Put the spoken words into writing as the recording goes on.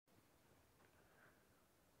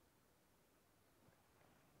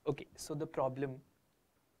Okay, so the problem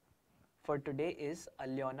for today is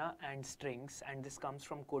Alyona and Strings, and this comes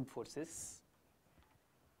from CodeForces.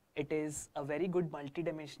 It is a very good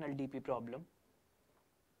multidimensional DP problem.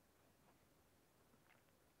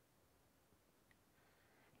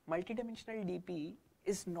 Multidimensional DP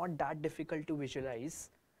is not that difficult to visualize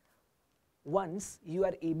once you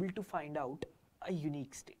are able to find out a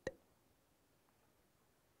unique state.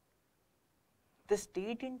 The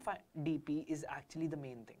state in DP is actually the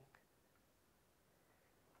main thing.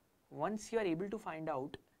 Once you are able to find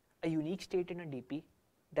out a unique state in a DP,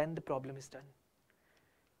 then the problem is done.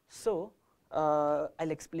 So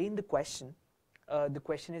I'll explain the question. The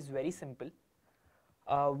question is very simple.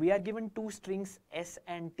 We are given two strings S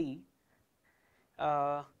and T,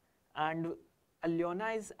 and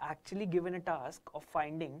Alyona is actually given a task of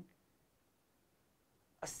finding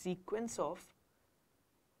a sequence of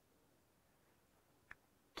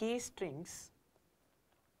K strings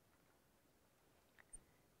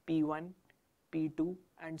P1, P2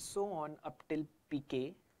 and so on up till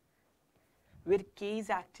Pk, where K is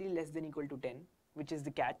actually less than equal to 10, which is the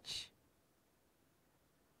catch.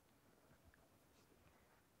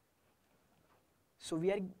 So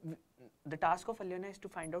the task of Alyona is to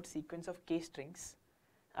find out sequence of K strings,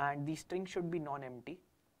 and these strings should be non-empty.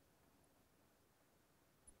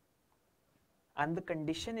 And the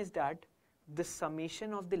condition is that the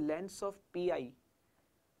summation of the lengths of Pi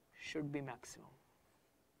should be maximum.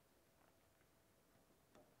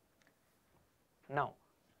 Now,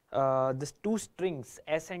 these two strings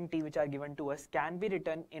S and T which are given to us can be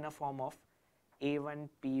written in a form of A1,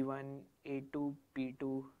 P1, A2,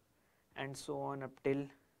 P2 and so on up till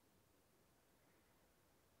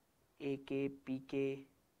AK, PK,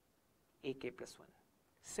 AK plus 1.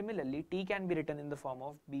 Similarly, T can be written in the form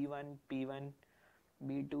of B1, P1,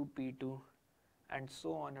 B2, P2 and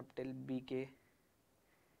so on up till BK,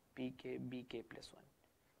 PK, BK plus 1.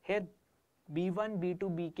 Here B1, B2,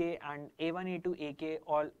 BK and A1, A2, AK,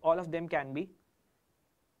 all of them can be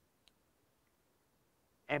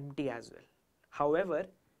empty as well. However,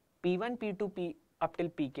 P1, P2, up till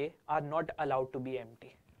Pk are not allowed to be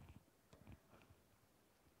empty.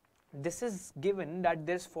 This is given that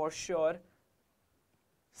there's for sure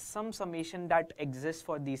some summation that exists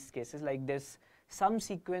for these cases, like there's some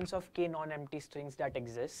sequence of K non-empty strings that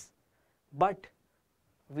exists, but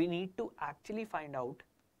we need to actually find out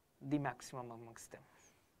the maximum amongst them.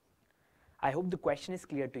 I hope the question is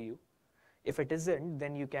clear to you. If it isn't,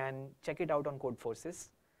 then you can check it out on CodeForces.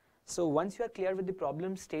 So once you are clear with the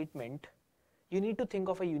problem statement, you need to think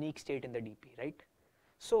of a unique state in the DP, right?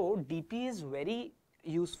 So DP is very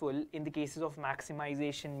useful in the cases of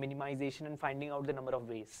maximization, minimization and finding out the number of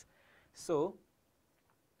ways. So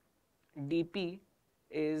DP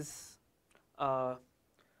is a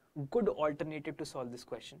good alternative to solve this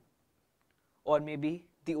question, or maybe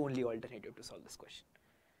the only alternative to solve this question.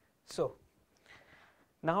 So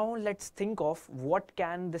now let's think of what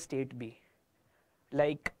can the state be.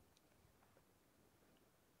 Like,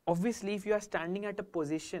 obviously if you are standing at a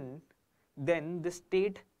position, then the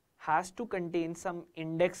state has to contain some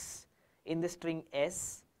index in the string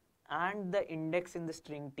S and the index in the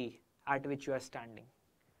string T at which you are standing.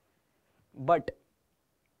 But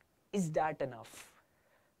is that enough?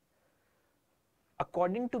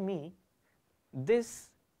 According to me, this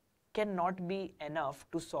cannot be enough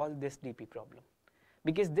to solve this DP problem,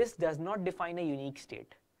 because this does not define a unique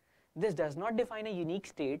state. This does not define a unique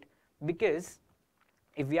state because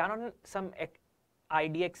if we are on some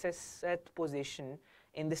IDXS position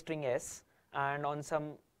in the string S and on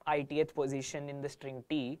some ITH position in the string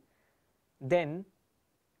T, then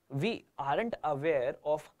we aren't aware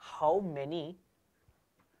of how many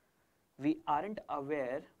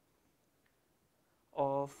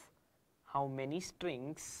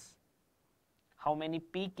strings, how many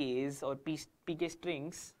PKs or PK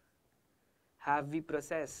strings have we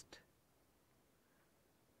processed.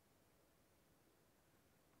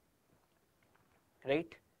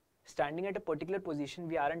 Right? Standing at a particular position,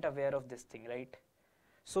 we aren't aware of this thing, right?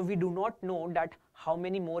 So we do not know that how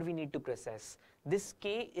many more we need to process. This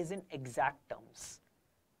K is in exact terms.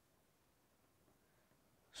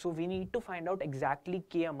 So we need to find out exactly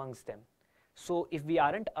K amongst them. So if we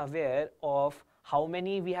aren't aware of how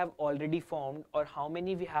many we have already formed or how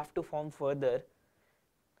many we have to form further,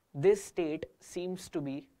 this state seems to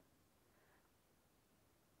be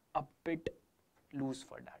a bit loose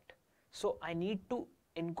for that. So I need to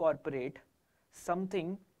incorporate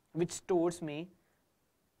something which stores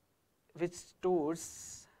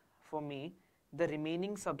for me the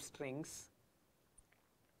remaining substrings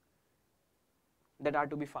that are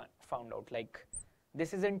to be found out. Like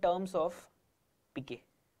this is in terms of Pk.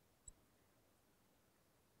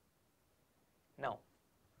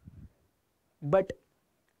 But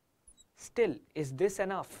still, is this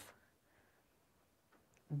enough?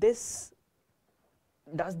 Does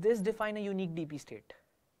this define a unique DP state?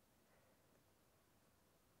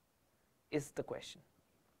 Is the question.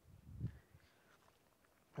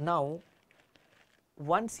 Now,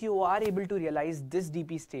 once you are able to realize this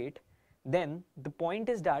DP state, then the point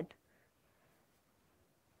is that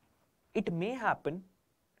it may happen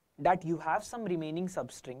that you have some remaining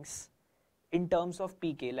substrings in terms of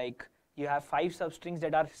PK, like you have 5 substrings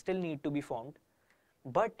that are still need to be formed,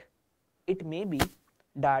 but it may be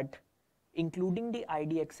that including the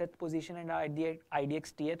IDXth position and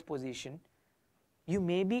IDXTth position, you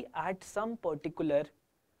may be at some particular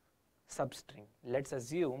substring. Let's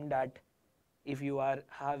assume that if you are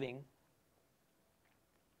having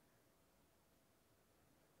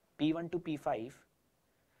P1 to P5,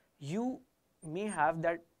 you may have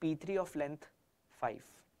that P3 of length 5.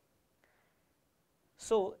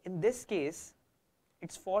 So in this case,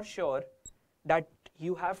 it's for sure that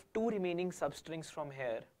you have 2 remaining substrings from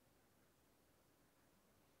here.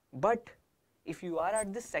 But if you are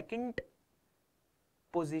at the second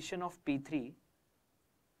position of P3,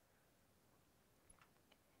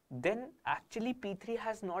 then actually P3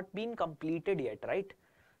 has not been completed yet, right?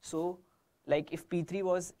 So like if P3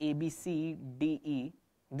 was A, B, C, D, E,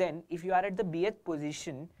 then if you are at the Bth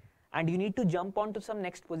position and you need to jump on to some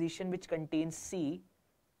next position which contains C,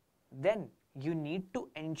 then you need to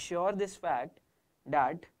ensure this fact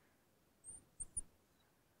that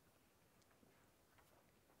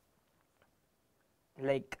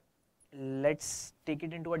like, let's take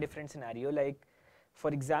it into a different scenario. Like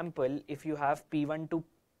for example, if you have P1 to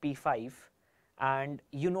P5 and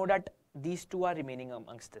you know that these 2 are remaining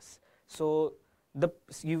amongst this, so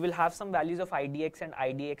you will have some values of IDX and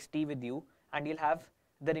IDXT with you, and you'll have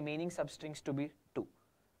the remaining substrings to be 2.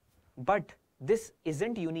 But this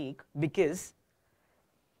isn't unique, because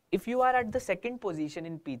if you are at the second position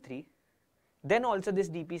in P3, then also this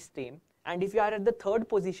DP is same, and if you are at the third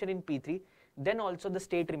position in P3, then also the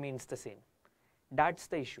state remains the same. That's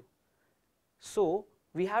the issue. So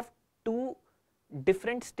we have 2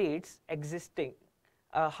 different states existing.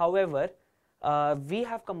 However, we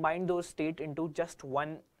have combined those states into just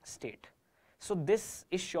one state. So this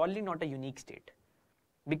is surely not a unique state,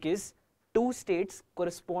 because 2 states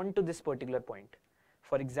correspond to this particular point.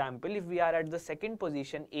 For example, if we are at the second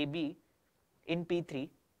position AB in P3,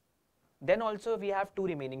 then also we have 2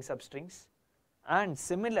 remaining substrings. And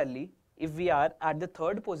similarly, if we are at the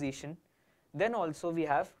third position, then also we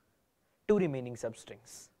have 2 remaining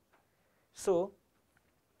substrings. So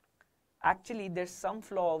actually there's some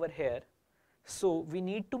flaw over here. So we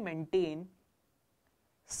need to maintain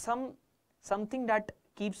something that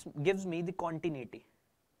gives me the continuity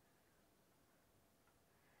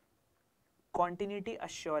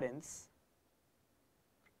assurance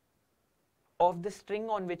of the string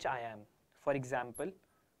on which I am. For example,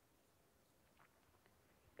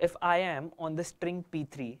 if I am on the string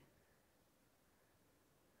P3,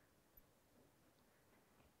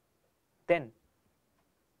 then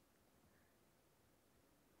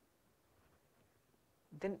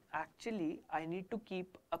actually I need to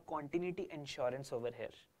keep a continuity insurance over here.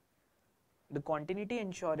 The continuity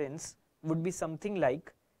insurance would be something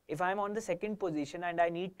like, if I am on the second position and I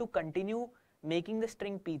need to continue making the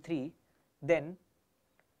string P3, then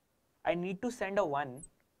I need to send a 1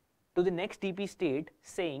 to the next DP state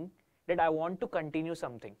saying that I want to continue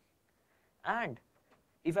something. And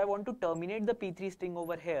if I want to terminate the P3 string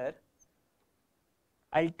over here,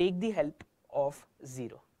 I'll take the help of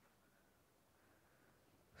 0.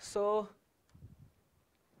 So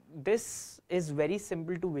this is very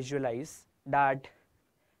simple to visualize, that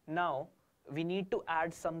now we need to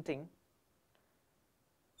add something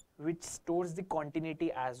which stores the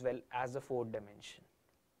continuity as well as the 4th dimension.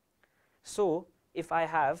 So if I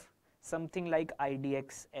have something like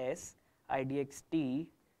IDXS, IDXT,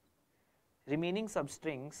 remaining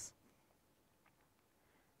substrings,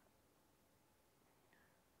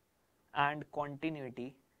 and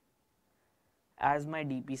continuity as my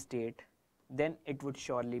DP state, then it would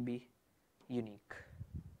surely be unique.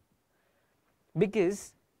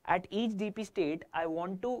 Because at each DP state, I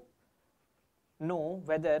want to know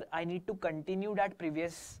whether I need to continue that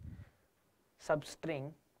previous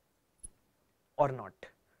substring or not.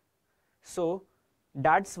 So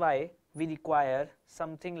that's why we require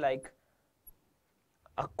something like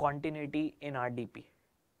a continuity in our DP.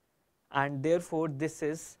 And therefore, this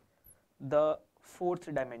is the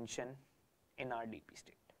 4th dimension in our DP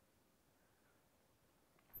state.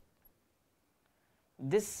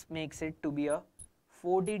 This makes it to be a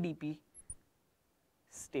 4D DP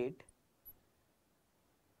state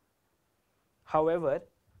However,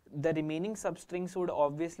 the remaining substrings would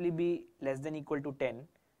obviously be less than equal to 10,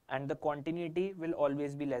 and the continuity will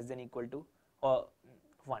always be less than equal to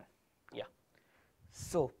 1. Yeah.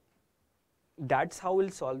 So that's how we'll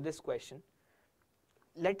solve this question.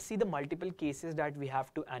 Let's see the multiple cases that we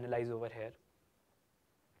have to analyze over here.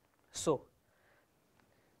 So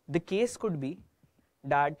the case could be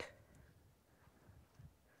that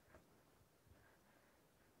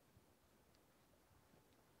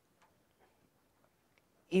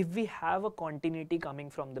if we have a continuity coming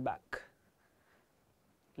from the back,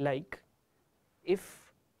 like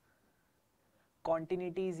if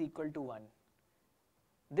continuity is equal to 1,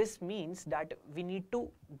 this means that we need to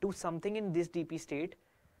do something in this DP state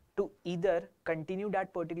to either continue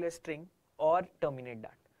that particular string or terminate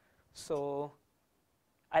that. So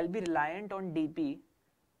I'll be reliant on DP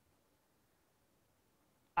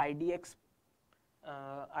IDXs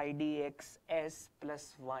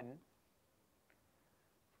plus 1,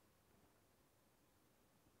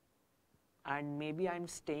 and maybe I'm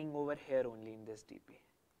staying over here only in this DP.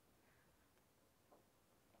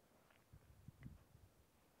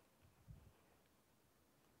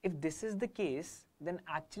 If this is the case, then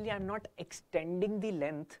actually I'm not extending the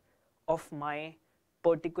length of my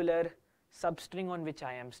particular substring on which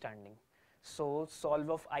I am standing. So solve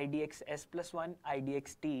of IDXs plus 1,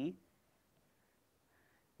 IDXt,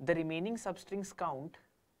 the remaining substrings count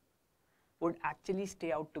would actually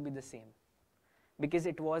stay out to be the same, because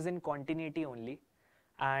it was in continuity only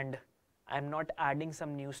and I'm not adding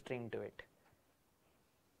some new string to it.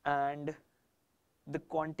 And the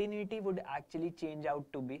continuity would actually change out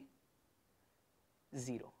to be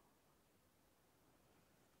 0.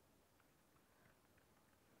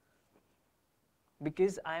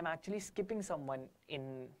 Because I am actually skipping someone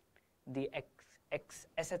in the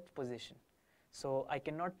xth position. So I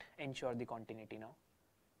cannot ensure the continuity now.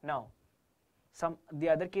 Now, the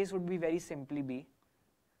other case would be very simply be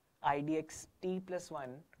IDXt plus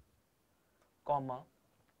 1, comma,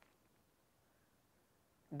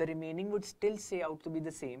 the remaining would still say out to be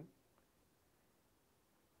the same,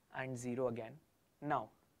 and 0 again. Now,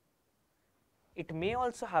 it may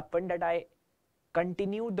also happen that I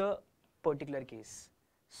continue the particular case.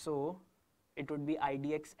 So it would be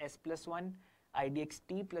IDXs plus 1,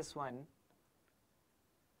 IDXt plus 1,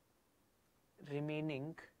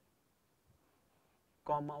 remaining,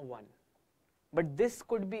 comma 1. But this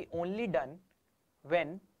could be only done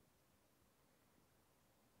when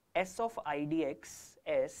S of IDXs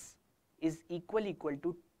is equal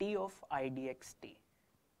to T of IDXt.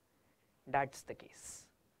 That's the case.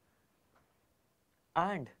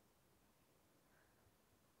 And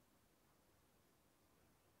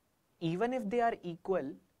even if they are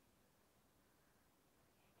equal,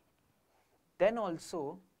 then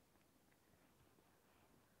also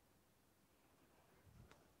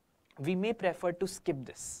we may prefer to skip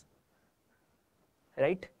this,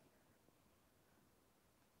 right?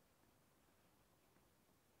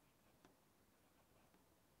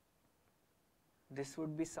 This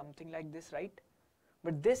would be something like this, right?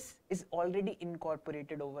 But this is already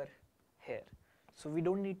incorporated over here. So we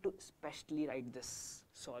don't need to specially write this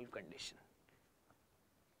solve condition.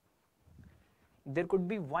 There could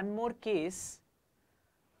be one more case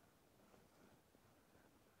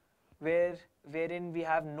wherein we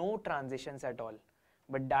have no transitions at all,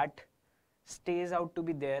 but that stays out to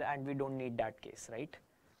be there and we don't need that case, right?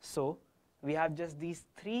 So we have just these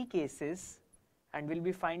 3 cases and we'll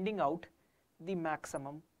be finding out the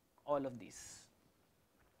maximum all of these.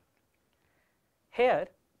 Here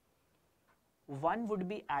 1 would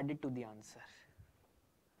be added to the answer.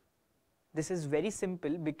 This is very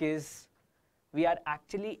simple because we are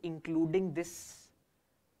actually including this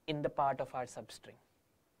in the part of our substring.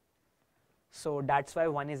 So that's why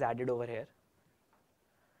 1 is added over here,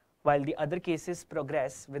 while the other cases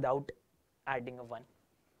progress without adding a 1.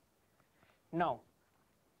 Now,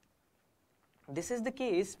 this is the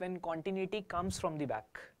case when continuity comes from the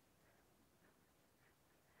back.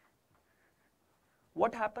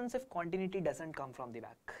 What happens if continuity doesn't come from the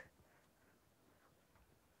back?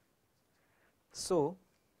 So,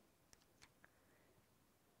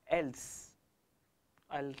 else,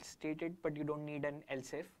 I'll state it, but you don't need an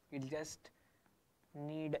else if, you'll just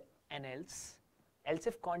need an else. Else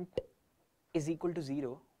if cont is equal to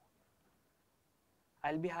 0,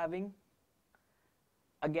 I'll be having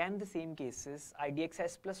again the same cases,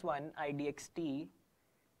 IDXs plus 1, IDXt,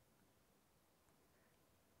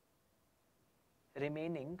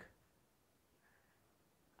 remaining,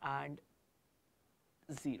 and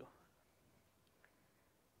 0.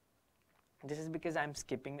 This is because I'm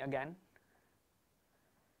skipping again.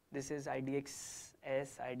 This is IDXs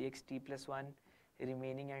s idx t plus 1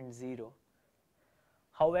 remaining and 0.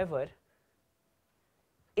 However,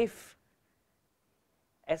 if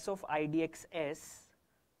s of idx s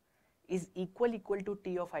is equal to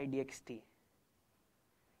t of idx t,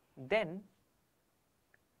 then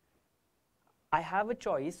I have a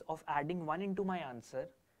choice of adding 1 into my answer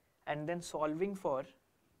and then solving for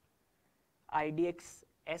idx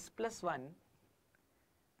s plus 1,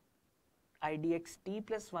 idx t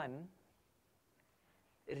plus 1,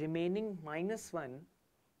 remaining minus 1,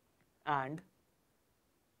 and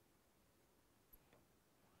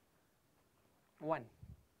 1.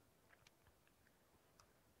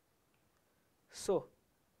 So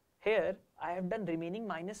here I have done remaining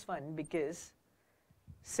minus 1 because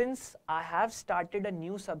since I have started a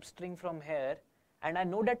new substring from here and I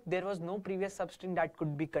know that there was no previous substring that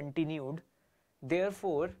could be continued,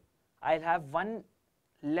 therefore I'll have one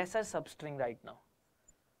lesser substring right now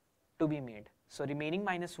to be made. So remaining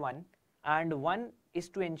minus 1, and 1 is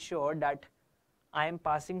to ensure that I am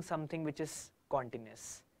passing something which is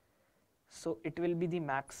continuous. So it will be the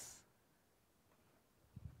max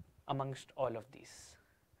amongst all of these.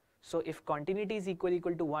 So if continuity is equal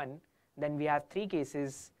to 1, then we have 3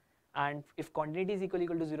 cases, and if continuity is equal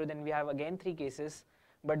to 0, then we have again 3 cases,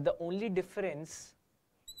 but the only difference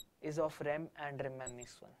is of rem and rem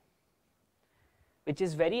minus 1, which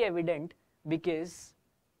is very evident because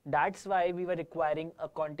that's why we were requiring a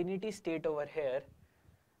continuity state over here.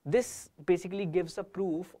 This basically gives a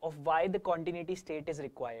proof of why the continuity state is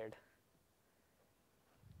required,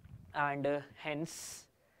 and hence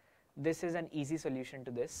this is an easy solution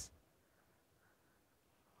to this.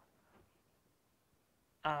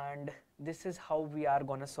 And this is how we are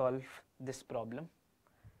going to solve this problem.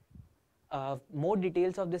 More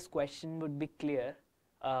details of this question would be clear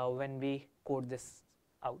when we code this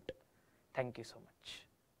out. Thank you so much.